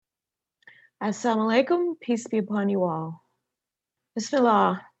Assalamu alaikum, peace be upon you all.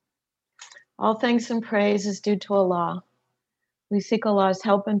 Bismillah. All thanks and praise is due to Allah. We seek Allah's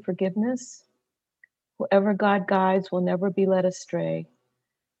help and forgiveness. Whoever God guides will never be led astray,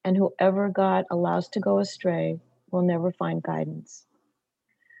 and whoever God allows to go astray will never find guidance.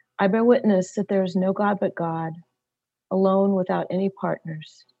 I bear witness that there is no God but God, alone without any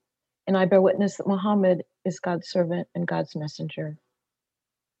partners, and I bear witness that Muhammad is God's servant and God's messenger.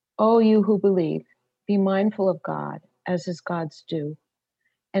 O you who believe, be mindful of God, as is God's due,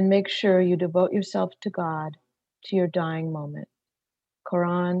 and make sure you devote yourself to God to your dying moment.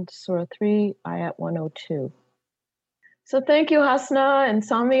 Quran, Surah 3, Ayat 102. So thank you, Hasna and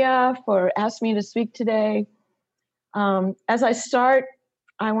Samia, for asking me to speak today. As I start,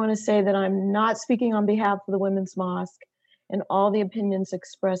 I want to say that I'm not speaking on behalf of the Women's Mosque, and all the opinions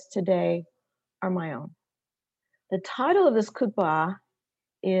expressed today are my own. The title of this khutbah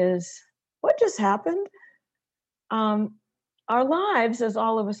is What Just Happened? Our lives, as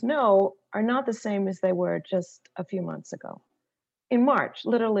all of us know, are not the same as they were just a few months ago. In March,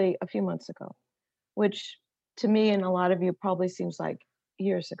 literally a few months ago, which to me and a lot of you probably seems like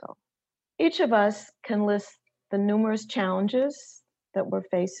years ago. Each of us can list the numerous challenges that we're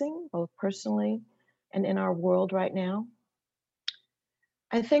facing, both personally and in our world right now.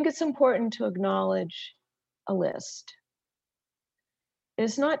 I think it's important to acknowledge a list.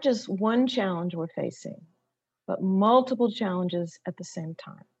 It's not just one challenge we're facing, but multiple challenges at the same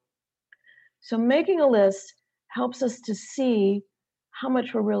time. So making a list helps us to see how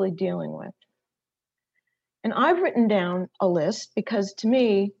much we're really dealing with. And I've written down a list because to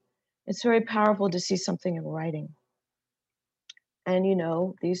me, it's very powerful to see something in writing. And you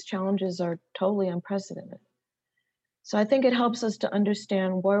know, these challenges are totally unprecedented. So I think it helps us to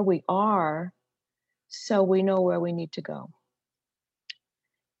understand where we are so we know where we need to go.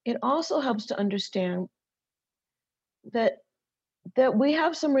 It also helps to understand that we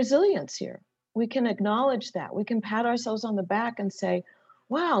have some resilience here. We can acknowledge that. We can pat ourselves on the back and say,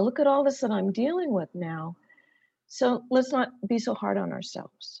 wow, look at all this that I'm dealing with now. So let's not be so hard on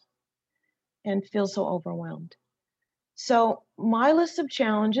ourselves and feel so overwhelmed. So my list of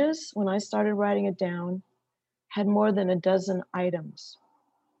challenges, when I started writing it down, had more than a dozen items,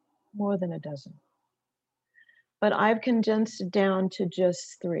 more than a dozen. But I've condensed it down to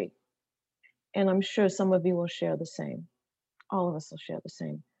just 3. And I'm sure some of you will share the same. All of us will share the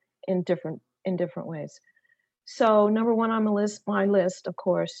same in different ways. So number 1 on my list, of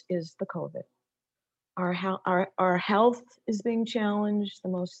course, is the COVID. Our health is being challenged. The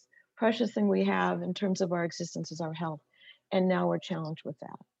most precious thing we have in terms of our existence is our health. And now we're challenged with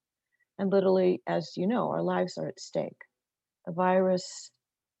that. And literally, as you know, our lives are at stake. The virus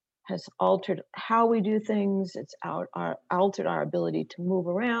has altered how we do things. It's altered our ability to move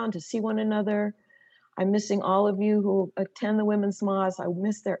around, to see one another. I'm missing all of you who attend the Women's Mosque. I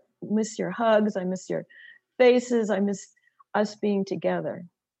miss your hugs. I miss your faces. I miss us being together.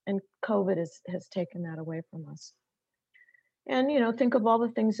 And COVID has taken that away from us. And, you know, think of all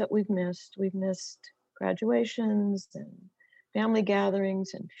the things that we've missed. We've missed graduations and family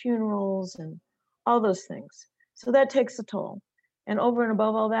gatherings and funerals and all those things. So that takes a toll. And over and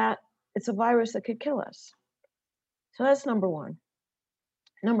above all that, it's a virus that could kill us. So that's number 1.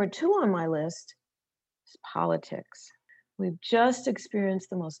 Number 2 on my list is politics. We've just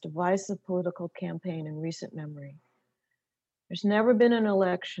experienced the most divisive political campaign in recent memory. There's never been an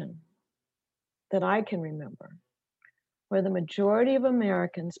election that I can remember where the majority of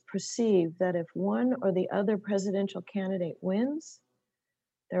Americans perceive that if one or the other presidential candidate wins,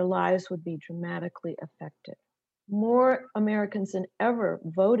 their lives would be dramatically affected. More Americans than ever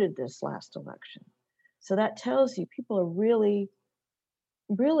voted this last election. So that tells you people are really,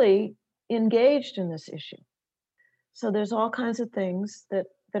 really engaged in this issue. So there's all kinds of things that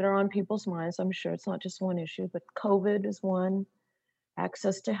are on people's minds. I'm sure it's not just one issue, but COVID is one,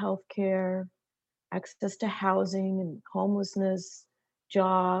 access to healthcare, access to housing and homelessness,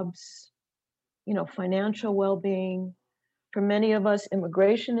 jobs, you know, financial well-being. For many of us,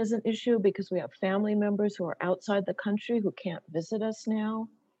 immigration is an issue because we have family members who are outside the country who can't visit us now,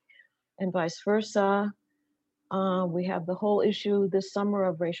 and vice versa. We have the whole issue this summer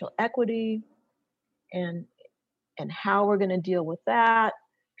of racial equity and how we're going to deal with that.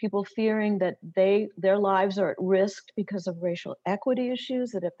 People fearing that their lives are at risk because of racial equity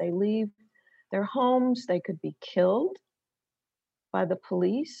issues, that if they leave their homes, they could be killed by the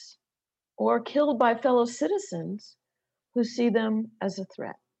police or killed by fellow citizens who see them as a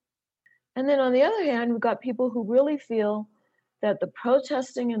threat. And then on the other hand, we've got people who really feel that the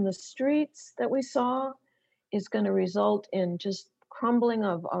protesting in the streets that we saw is going to result in just crumbling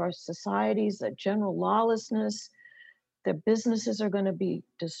of our societies, the general lawlessness, their businesses are going to be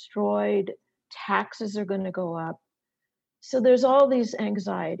destroyed, taxes are going to go up. So there's all these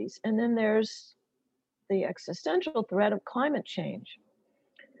anxieties. And then there's the existential threat of climate change.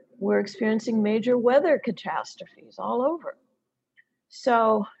 We're experiencing major weather catastrophes all over.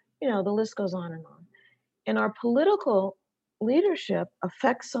 So, the list goes on and on. And our political leadership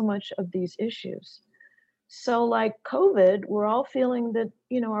affects so much of these issues. So, like COVID, we're all feeling that,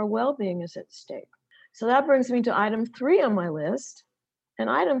 our well being is at stake. So that brings me to item 3 on my list. And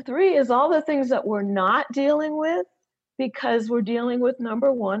item 3 is all the things that we're not dealing with because we're dealing with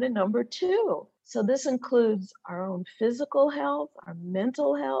number 1 and number 2. So this includes our own physical health, our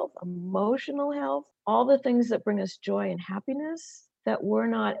mental health, emotional health, all the things that bring us joy and happiness that we're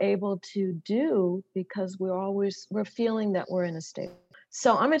not able to do because we're feeling that we're in a state.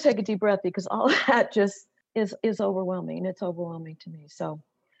 So I'm going to take a deep breath because all of that just is overwhelming, and it's overwhelming to me. So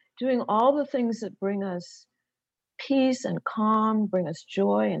doing all the things that bring us peace and calm, bring us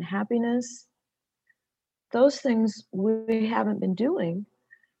joy and happiness, those things we haven't been doing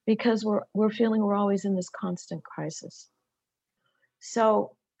because we're feeling we're always in this constant crisis.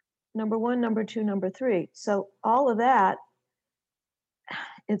 So number 1, number 2, number 3. So all of that,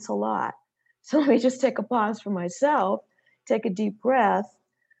 it's a lot. So let me just take a pause for myself, take a deep breath,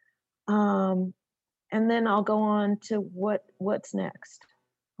 and then I'll go on to what's next.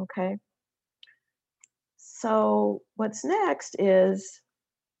 Okay. So what's next is,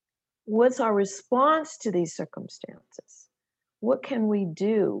 what's our response to these circumstances? What can we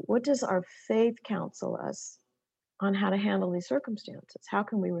do? What does our faith counsel us on how to handle these circumstances? How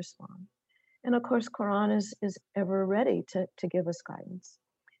can we respond? And of course, Quran is ever ready to give us guidance.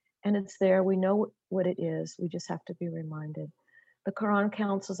 And it's there. We know what it is. We just have to be reminded. The Quran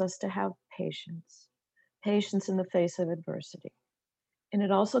counsels us to have patience in the face of adversity. And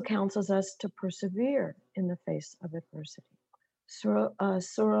it also counsels us to persevere in the face of adversity.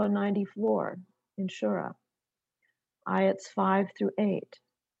 Surah 94 in Shura, ayats 5 through 8.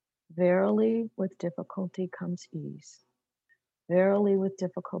 Verily, with difficulty comes ease. Verily, with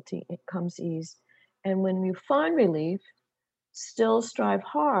difficulty it comes ease. And when you find relief, still strive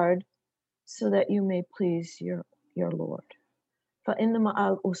hard so that you may please your Lord. فَإِنَّ مَعَ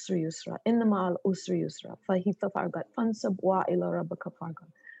الْعُسْرِ يُسْرًا إِنَّ مَعَ الْعُسْرِ يُسْرًا فَهِيَ فَارْغَتْ فَانْصَبْ وَإِلَى رَبِّكَ فَارْغَب.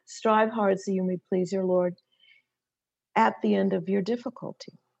 Strive hard so you may please your Lord at the end of your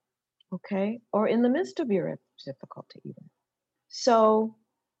difficulty, okay? Or in the midst of your difficulty even. So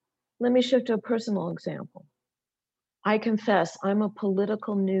let me shift to a personal example. I confess I'm a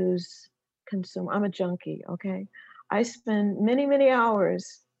political news consumer. I'm a junkie, okay? I spend many, many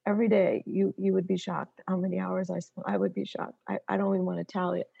hours every day. You would be shocked how many hours I spend. I would be shocked. I don't even want to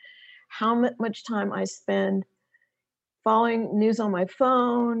tell you how much time I spend following news on my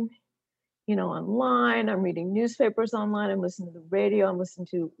phone, online. I'm reading newspapers online. I'm listening to the radio. I'm listening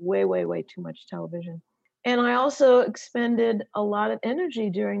to way, way, way too much television. And I also expended a lot of energy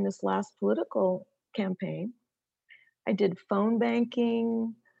during this last political campaign. I did phone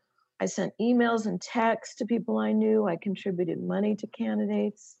banking. I sent emails and texts to people I knew. I contributed money to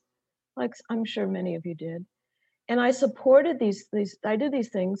candidates, like I'm sure many of you did. And I supported I did these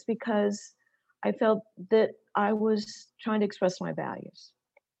things because I felt that I was trying to express my values.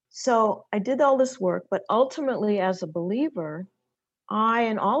 So I did all this work, but ultimately as a believer, I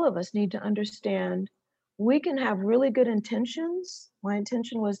and all of us need to understand we can have really good intentions. My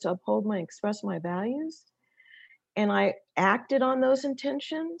intention was to uphold express my values, and I acted on those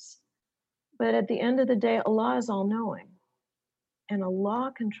intentions. But at the end of the day, Allah is all-knowing, and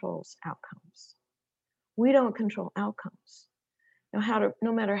Allah controls outcomes. We don't control outcomes.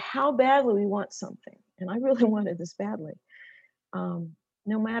 No matter how badly we want something, and I really wanted this badly,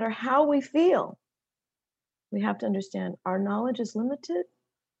 no matter how we feel, we have to understand our knowledge is limited.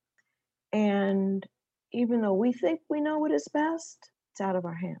 And even though we think we know what is best, it's out of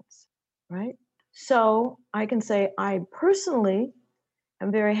our hands, right? So I can say I personally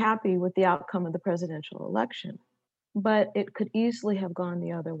am very happy with the outcome of the presidential election, but it could easily have gone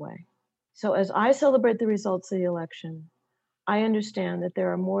the other way. So as I celebrate the results of the election, I understand that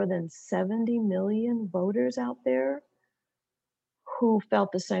there are more than 70 million voters out there who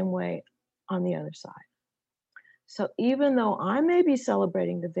felt the same way on the other side. So even though I may be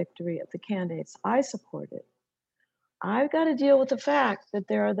celebrating the victory of the candidates I supported, I've got to deal with the fact that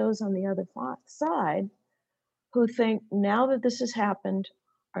there are those on the other side who think now that this has happened,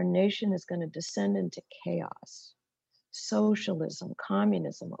 our nation is going to descend into chaos, socialism,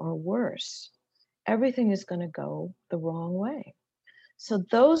 communism, or worse. Everything is going to go the wrong way. So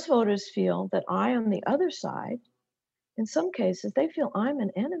those voters feel that I, on the other side, In some cases, they feel I'm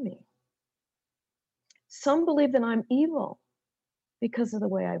an enemy. Some believe that I'm evil because of the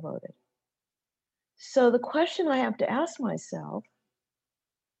way I voted. So the question I have to ask myself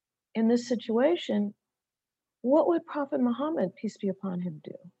in this situation, what would Prophet Muhammad, peace be upon him,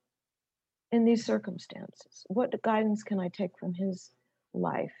 do in these circumstances? What guidance can I take from his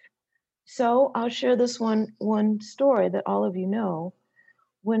life? So I'll share this one story that all of you know.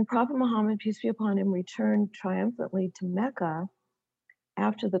 When Prophet Muhammad, peace be upon him, returned triumphantly to Mecca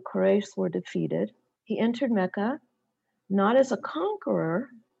after the Quraysh were defeated, he entered Mecca not as a conqueror,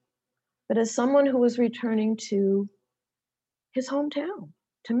 but as someone who was returning to his hometown,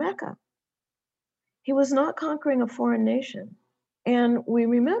 to Mecca. He was not conquering a foreign nation. And we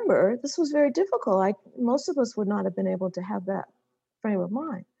remember this was very difficult. Most of us would not have been able to have that frame of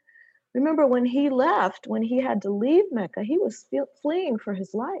mind. Remember when he left, when he had to leave Mecca, he was fleeing for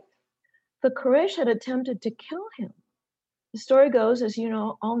his life. The Quraysh had attempted to kill him. The story goes, as you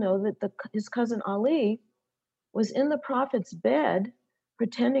know, all know, that his cousin Ali was in the prophet's bed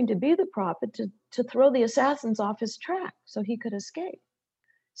pretending to be the prophet to throw the assassins off his track so he could escape.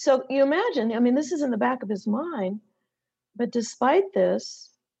 So you imagine, I mean, this is in the back of his mind, but despite this,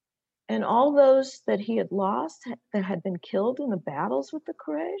 and all those that he had lost that had been killed in the battles with the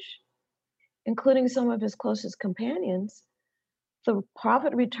Quraysh, including some of his closest companions, the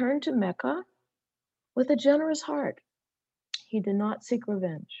prophet returned to Mecca with a generous heart. He did not seek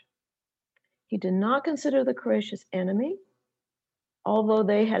revenge. He did not consider the Quraysh his enemy, although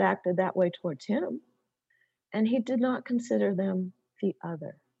they had acted that way towards him, and he did not consider them the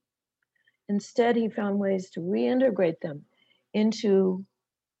other. Instead, he found ways to reintegrate them into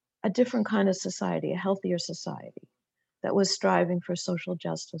a different kind of society, a healthier society that was striving for social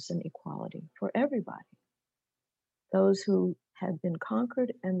justice and equality for everybody, those who had been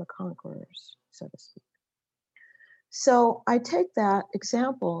conquered and the conquerors, so to speak. So I take that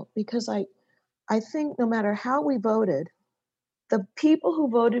example because I think no matter how we voted, the people who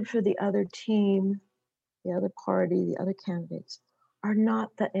voted for the other team, the other party, the other candidates are not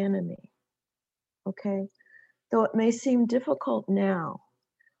the enemy, okay? Though it may seem difficult now,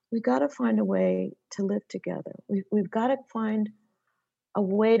 we got to find a way to live together. We've got to find a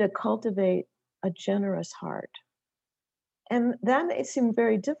way to cultivate a generous heart. And that may seem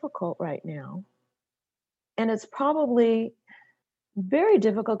very difficult right now. And it's probably very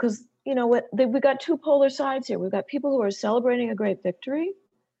difficult because, you know, we've got two polar sides here. We've got people who are celebrating a great victory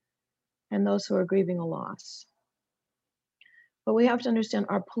and those who are grieving a loss. But we have to understand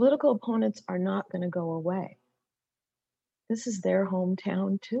our political opponents are not going to go away. This is their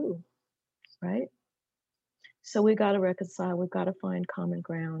hometown too, right? So we got to reconcile, we've got to find common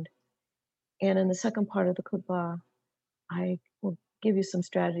ground. And in the second part of the Khutbah, I will give you some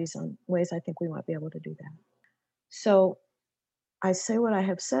strategies on ways I think we might be able to do that. So I say what I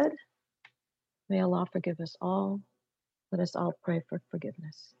have said. May Allah forgive us all. Let us all pray for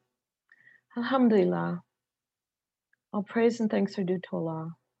forgiveness. Alhamdulillah. All praise and thanks are due to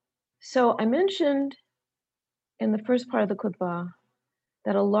Allah. So I mentioned in the first part of the Khutbah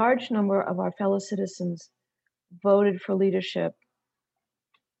that a large number of our fellow citizens voted for leadership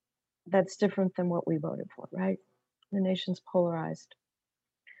that's different than what we voted for, right? The nation's polarized.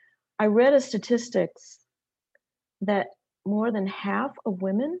 I read a statistics that more than half of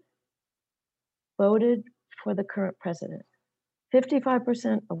women voted for the current president.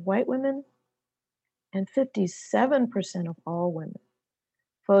 55% of white women and 57% of all women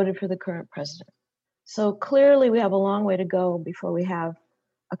voted for the current president. So clearly we have a long way to go before we have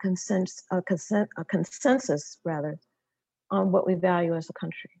a consensus rather, on what we value as a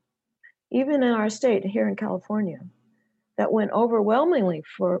country. Even in our state here in California, that went overwhelmingly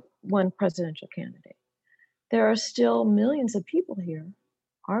for one presidential candidate. There are still millions of people here,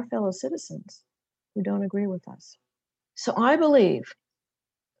 our fellow citizens, who don't agree with us. So I believe,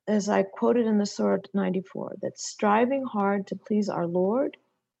 as I quoted in the Surah 94, that striving hard to please our Lord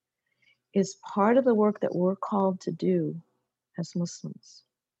is part of the work that we're called to do as Muslims.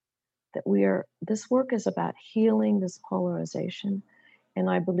 That this work is about healing this polarization, and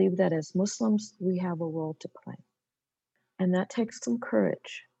I believe that as Muslims, we have a role to play. And that takes some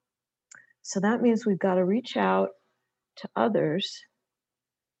courage. So that means we've got to reach out to others.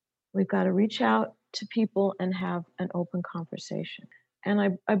 We've got to reach out to people and have an open conversation.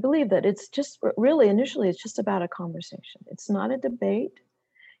 And I believe that it's just really, initially, it's just about a conversation. It's not a debate.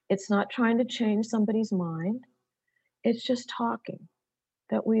 It's not trying to change somebody's mind. It's just talking.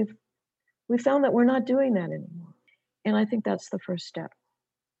 That we found that we're not doing that anymore. And I think that's the first step.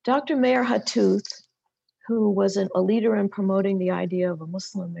 Dr. Mayer Hattuth, who was a leader in promoting the idea of a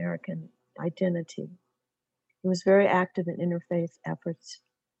Muslim American identity, He was very active in interfaith efforts.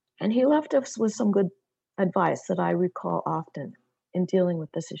 And he left us with some good advice that I recall often in dealing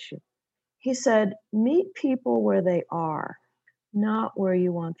with this issue. He said, meet people where they are, not where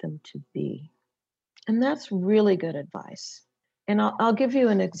you want them to be. And that's really good advice. And I'll give you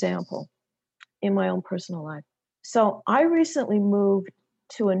an example in my own personal life. So I recently moved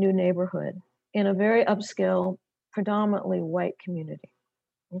to a new neighborhood in a very upscale, predominantly white community.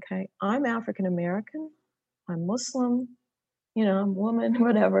 Okay. I'm African American, I'm Muslim, I'm a woman,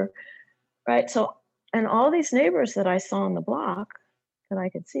 whatever. Right. So, and all these neighbors that I saw on the block that I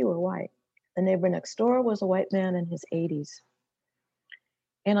could see were white. The neighbor next door was a white man in his 80s.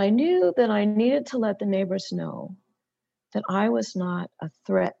 And I knew that I needed to let the neighbors know that I was not a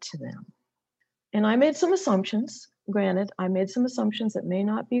threat to them. And I made some assumptions. Granted, I made some assumptions that may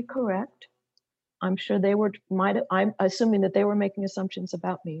not be correct. I'm sure I'm assuming that they were making assumptions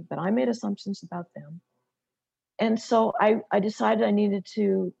about me, but I made assumptions about them. And so I decided I needed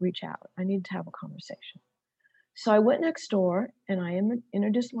to reach out. I needed to have a conversation. So I went next door and I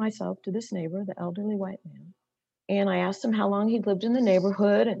introduced myself to this neighbor, the elderly white man. And I asked him how long he'd lived in the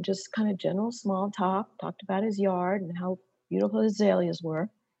neighborhood and just kind of general small talk, talked about his yard and how beautiful his azaleas were.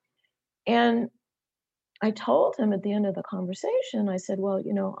 And I told him at the end of the conversation, I said, well,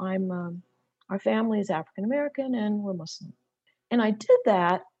 our family is African American and we're Muslim. And I did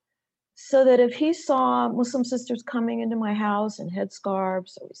that so that if he saw Muslim sisters coming into my house in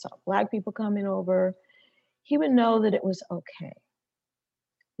headscarves, or we saw Black people coming over, he would know that it was okay,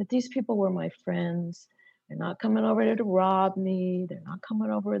 that these people were my friends. They're not coming over there to rob me. They're not coming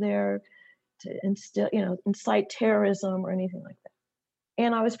over there to incite terrorism or anything like that.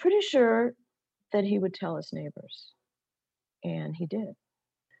 And I was pretty sure that he would tell his neighbors, and he did.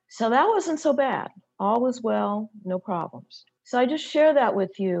 So that wasn't so bad. All was well, no problems. So I just share that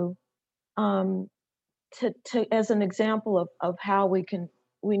with you as an example of how we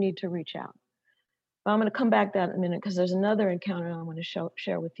need to reach out. But I'm going to come back to that in a minute because there's another encounter I want to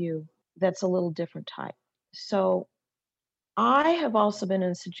share with you that's a little different type. So I have also been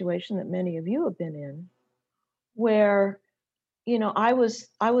in a situation that many of you have been in where, I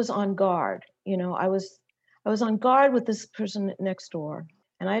was on guard. I was on guard with this person next door,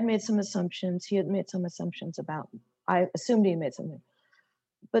 and I had made some assumptions. He had made some assumptions about me. I assumed he made something.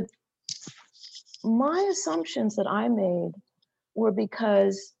 But my assumptions that I made were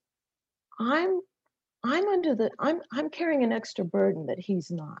because I'm carrying an extra burden that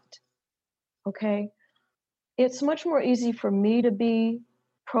he's not. Okay? It's much more easy for me to be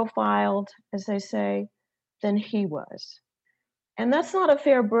profiled, as they say, than he was. And that's not a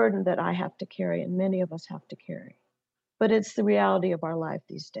fair burden that I have to carry, and many of us have to carry. But it's the reality of our life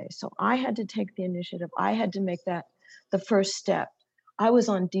these days. So I had to take the initiative. I had to make that the first step. I was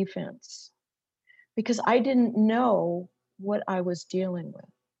on defense because I didn't know what I was dealing with.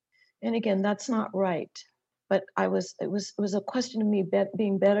 And again, that's not right. But it was a question of me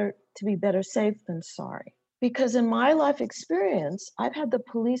being better safe than sorry. Because in my life experience, I've had the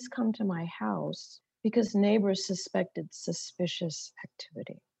police come to my house because neighbors suspected suspicious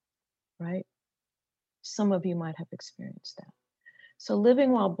activity, right? Some of you might have experienced that. So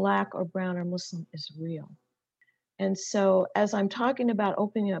living while Black or brown or Muslim is real. And so as I'm talking about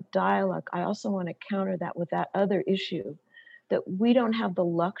opening up dialogue, I also want to counter that with that other issue, that we don't have the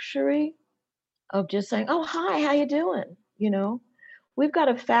luxury of just saying, oh, hi, how you doing? We've got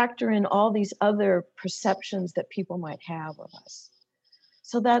to factor in all these other perceptions that people might have of us.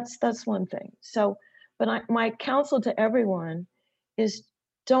 So that's one thing. So, but my counsel to everyone is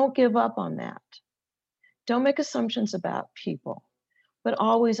don't give up on that. Don't make assumptions about people, but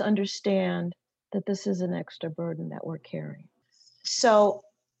always understand that this is an extra burden that we're carrying. So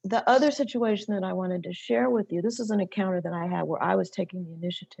the other situation that I wanted to share with you, this is an encounter that I had where I was taking the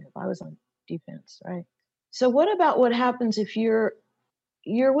initiative. I was on defense, right? So what happens if you're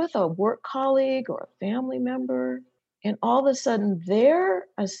with a work colleague or a family member, and all of a sudden they're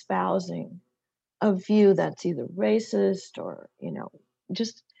espousing a view that's either racist or,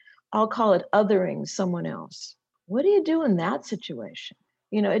 just, I'll call it othering someone else. What do you do in that situation?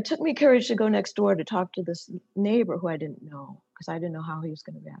 It took me courage to go next door to talk to this neighbor who I didn't know because I didn't know how he was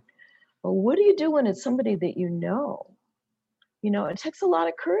going to react. But what do you do when it's somebody that you know? It takes a lot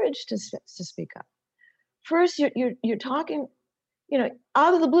of courage to speak up. First, you're talking,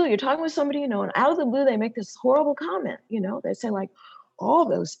 out of the blue, you're talking with somebody, and out of the blue, they make this horrible comment. They say like, all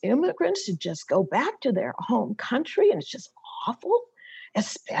those immigrants should just go back to their home country, and it's just awful,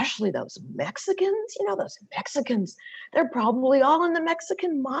 especially those Mexicans. Those Mexicans, they're probably all in the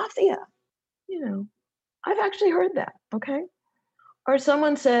Mexican mafia. I've actually heard that, okay? Or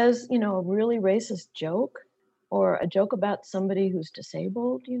someone says, a really racist joke, or a joke about somebody who's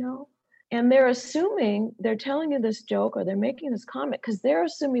disabled, you know, and they're telling you this joke or they're making this comment because they're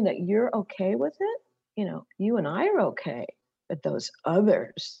assuming that you're okay with it. You know, you and I are okay, but those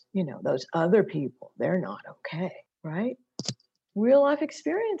others, you know, those other people, they're not okay, right? Real life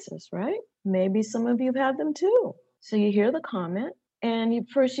experiences, right? Maybe some of you have had them too. So you hear the comment and you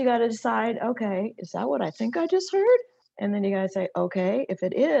got to decide, okay, is that what I think I just heard? And then you got to say, okay, if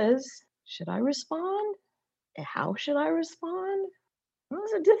it is, should I respond? How should I respond?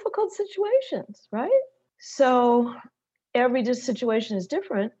 Those are difficult situations, right? So every situation is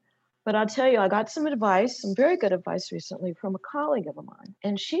different. But I'll tell you, I got some advice, some very good advice recently from a colleague of mine.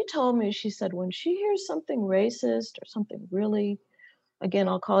 And she told me, she said, when she hears something racist or something really, again,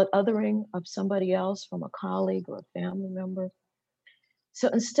 I'll call it othering of somebody else from a colleague or a family member. So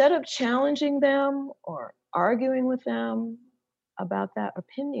instead of challenging them or arguing with them about that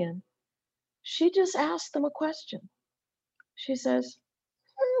opinion, she just asked them a question. She says,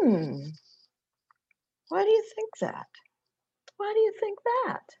 why do you think that? Why do you think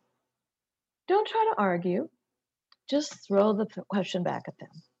that? Don't try to argue. Just throw the question back at them.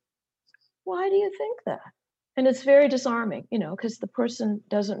 Why do you think that? And it's very disarming, you know, because the person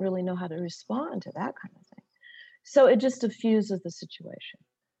doesn't really know how to respond to that kind of thing. So it just diffuses the situation.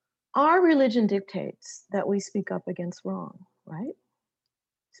 Our religion dictates that we speak up against wrong, right?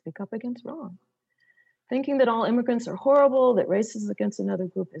 Speak up against wrong. Thinking that all immigrants are horrible, that racism against another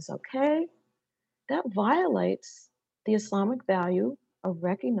group is okay, that violates the Islamic value of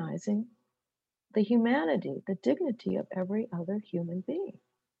recognizing the humanity, the dignity of every other human being.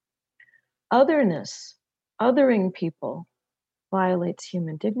 Otherness, othering people, violates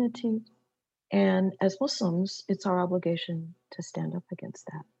human dignity. And as Muslims, it's our obligation to stand up against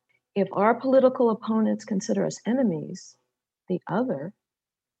that. If our political opponents consider us enemies, the other,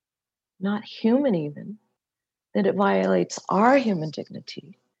 not human even, then it violates our human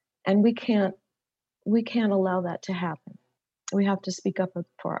dignity. And we can't allow that to happen. We have to speak up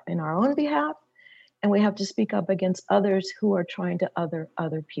in our own behalf, and we have to speak up against others who are trying to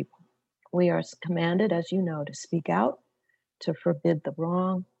other people. We are commanded, as you know, to speak out, to forbid the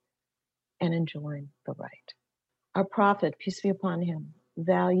wrong, and enjoin the right. Our prophet, peace be upon him,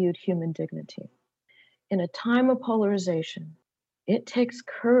 valued human dignity. In a time of polarization, it takes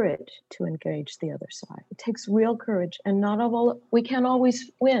courage to engage the other side. It takes real courage, and we can't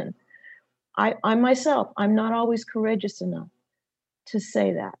always win. I myself, I'm not always courageous enough to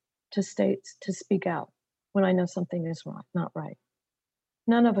say that, to speak out when I know something is wrong, not right.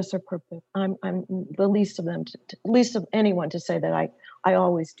 None of us are perfect. I'm the least of them, least of anyone to say that I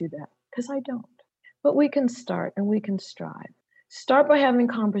always do that, because I don't. But we can start and we can strive. Start by having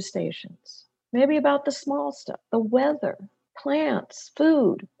conversations, maybe about the small stuff, the weather, plants,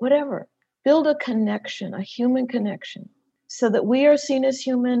 food, whatever. Build a connection, a human connection, so that we are seen as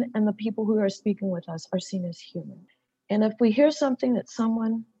human and the people who are speaking with us are seen as human. And if we hear something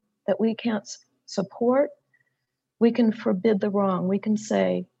that we can't support, we can forbid the wrong. We can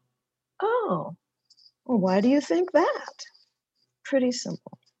say, oh, well, why do you think that? Pretty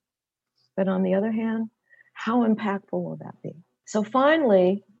simple. But on the other hand, how impactful will that be? So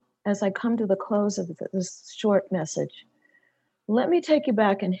finally, as I come to the close of this short message, let me take you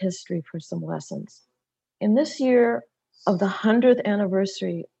back in history for some lessons. In this year of the 100th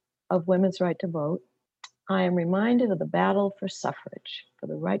anniversary of women's right to vote, I am reminded of the battle for suffrage, for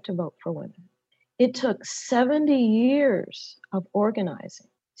the right to vote for women. It took 70 years of organizing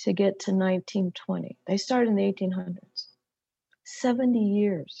to get to 1920. They started in the 1800s. 70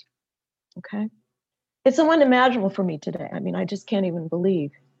 years, okay? It's unimaginable for me today. I mean, I just can't even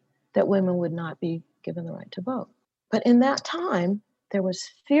believe that women would not be given the right to vote. But in that time, there was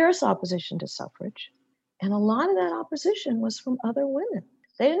fierce opposition to suffrage, and a lot of that opposition was from other women.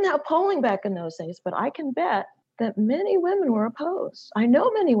 They didn't have polling back in those days, but I can bet that many women were opposed. I know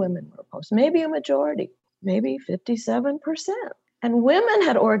many women were opposed, maybe a majority, maybe 57%. And women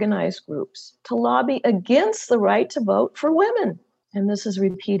had organized groups to lobby against the right to vote for women. And this is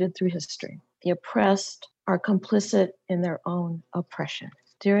repeated through history. The oppressed are complicit in their own oppression.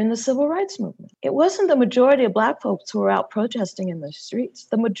 During the civil rights movement, it wasn't the majority of Black folks who were out protesting in the streets.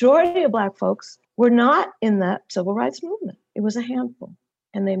 The majority of Black folks were not in that civil rights movement. It was a handful,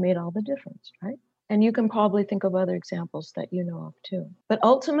 and they made all the difference, right? And you can probably think of other examples that you know of too. But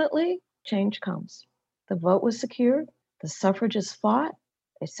ultimately, change comes. The vote was secured, the suffragists fought,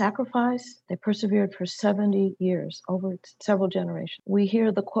 they sacrificed, they persevered for 70 years, over several generations. We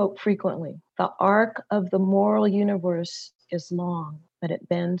hear the quote frequently, the arc of the moral universe is long, but it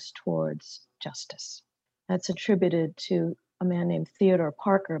bends towards justice. That's attributed to a man named Theodore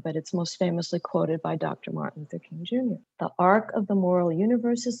Parker, but it's most famously quoted by Dr. Martin Luther King Jr. The arc of the moral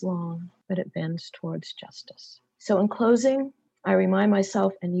universe is long, but it bends towards justice. So in closing, I remind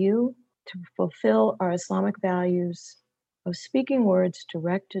myself and you to fulfill our Islamic values of speaking words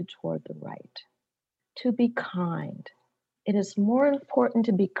directed toward the right, to be kind. It is more important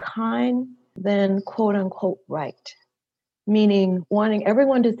to be kind than quote unquote right, meaning wanting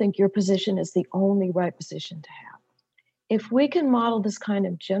everyone to think your position is the only right position to have. If we can model this kind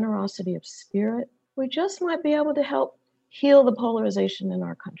of generosity of spirit, we just might be able to help heal the polarization in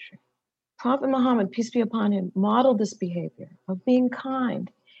our country. Prophet Muhammad, peace be upon him, modeled this behavior of being kind,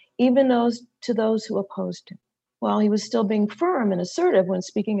 even to those who opposed him, while he was still being firm and assertive when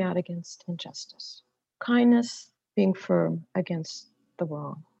speaking out against injustice. Kindness, being firm against the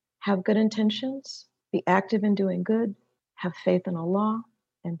wrong. Have good intentions, be active in doing good, have faith in Allah,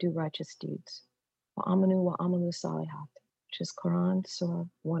 and do righteous deeds. Wa'amanu wa'amalu salihat, which is Quran, Surah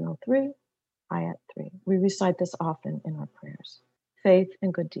 103, Ayat 3. We recite this often in our prayers. Faith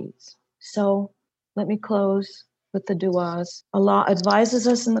and good deeds. So let me close with the du'as. Allah advises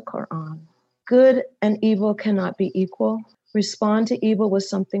us in the Quran. Good and evil cannot be equal. Respond to evil with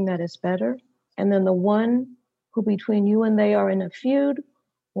something that is better. And then the one who between you and they are in a feud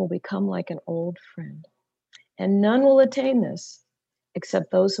will become like an old friend. And none will attain this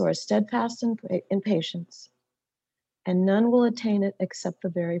except those who are steadfast in patience. And none will attain it except the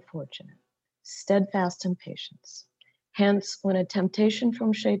very fortunate. Steadfast in patience. Hence, when a temptation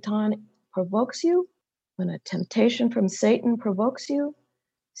from Shaitan provokes you, when a temptation from Satan provokes you,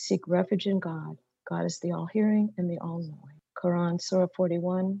 seek refuge in God. God is the all-hearing and the all-knowing. Quran, Surah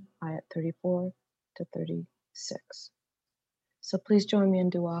 41, Ayat 34 to 36. So please join me in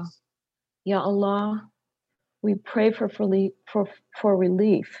dua. Ya Allah, we pray for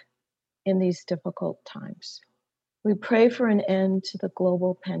relief in these difficult times. We pray for an end to the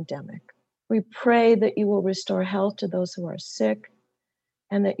global pandemic. We pray that you will restore health to those who are sick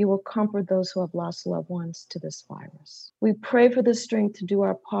and that you will comfort those who have lost loved ones to this virus. We pray for the strength to do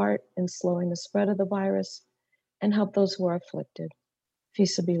our part in slowing the spread of the virus and help those who are afflicted. Fi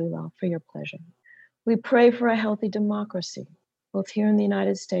sabilillah, for your pleasure. We pray for a healthy democracy, both here in the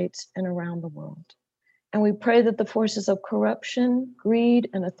United States and around the world. And we pray that the forces of corruption, greed,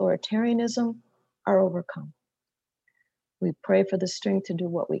 and authoritarianism are overcome. We pray for the strength to do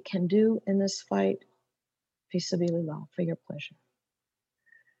what we can do in this fight. Fi sabilillah, for your pleasure.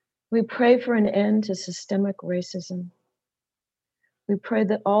 We pray for an end to systemic racism. We pray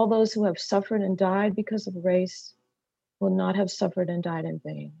that all those who have suffered and died because of race will not have suffered and died in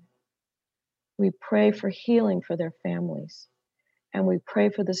vain. We pray for healing for their families, and we pray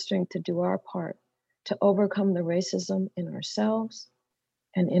for the strength to do our part to overcome the racism in ourselves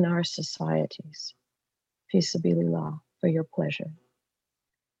and in our societies. Fi sabilillah, for your pleasure.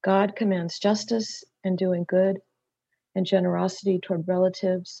 God commands justice and doing good and generosity toward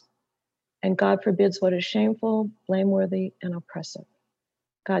relatives, and God forbids what is shameful, blameworthy, and oppressive.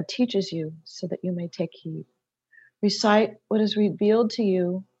 God teaches you so that you may take heed. Recite what is revealed to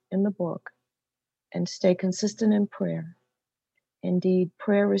you in the book and stay consistent in prayer. Indeed,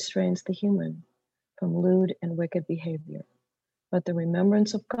 prayer restrains the human from lewd and wicked behavior, but the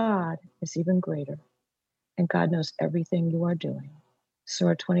remembrance of God is even greater, and God knows everything you are doing.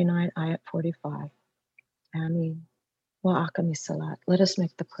 Surah 29, Ayat 45. Ameen. Wa aqami salat. Let us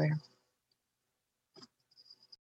make the prayer.